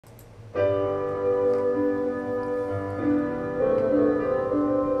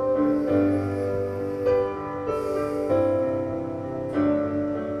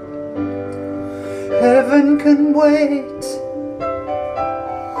can wait,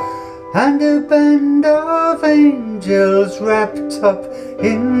 and a band of angels wrapped up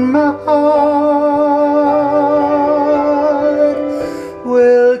in my heart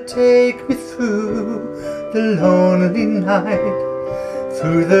will take me through the lonely night,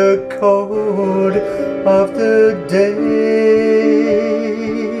 through the cold of the day.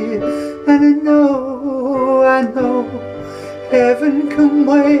 And I know heaven can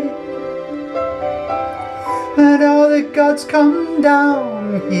wait, and all the gods come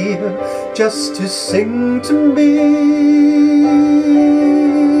down here just to sing to me,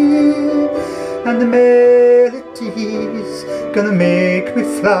 and the melody's gonna make me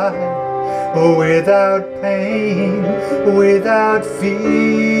fly without pain, without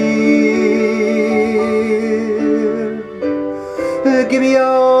fear. Give me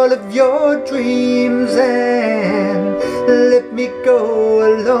all of your dreams and let me go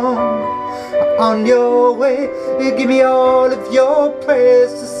alone on your way. Give me all of your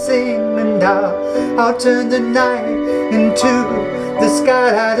prayers to sing, and I'll turn the night into the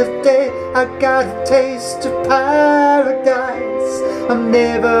skylight of day. I got a taste of paradise, I'm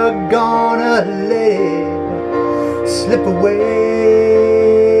never gonna let it slip away.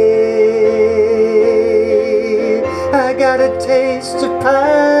 I got a taste of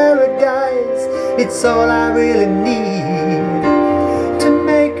paradise, it's all I really need to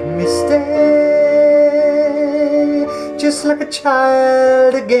make me stay just like a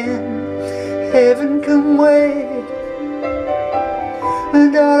child again. Heaven can wait,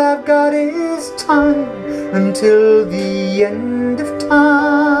 and all I've got is time until the end of time.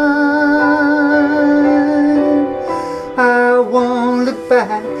 I won't look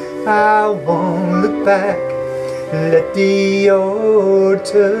back, I won't look back. Let the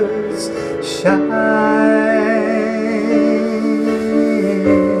altars shine.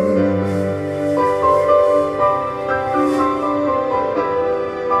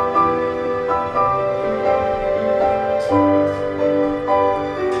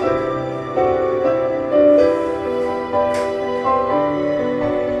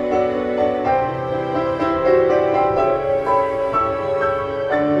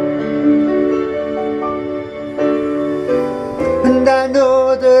 And I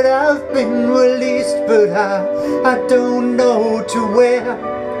know that I've been released, but I don't know to where.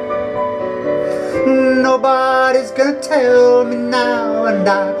 Nobody's gonna tell me now, and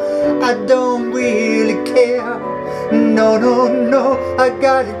I don't really care. No, no, no, I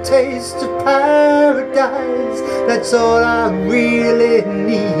got a taste of paradise, that's all I really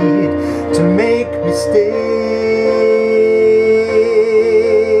need to make me stay.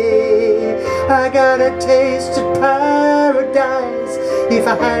 I got a taste of paradise, if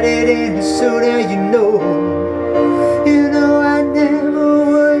I had it any sooner, you know I never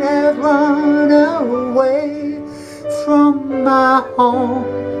would have run away from my home.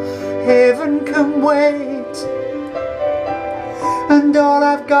 Heaven can wait, and all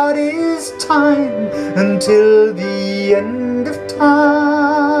I've got is time until the end of time.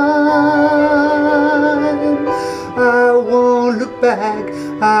 I won't look back,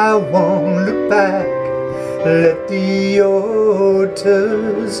 I won't look back. Let the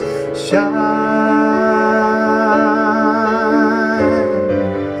altars shine.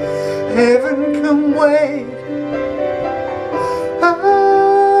 Heaven can wait,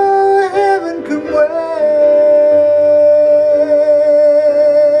 oh, heaven can wait.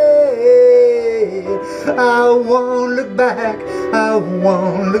 I won't look back, I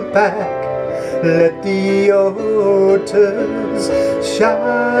won't look back. Let the altars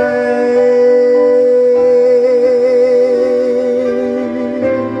shine.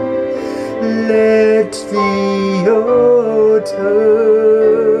 Let the altars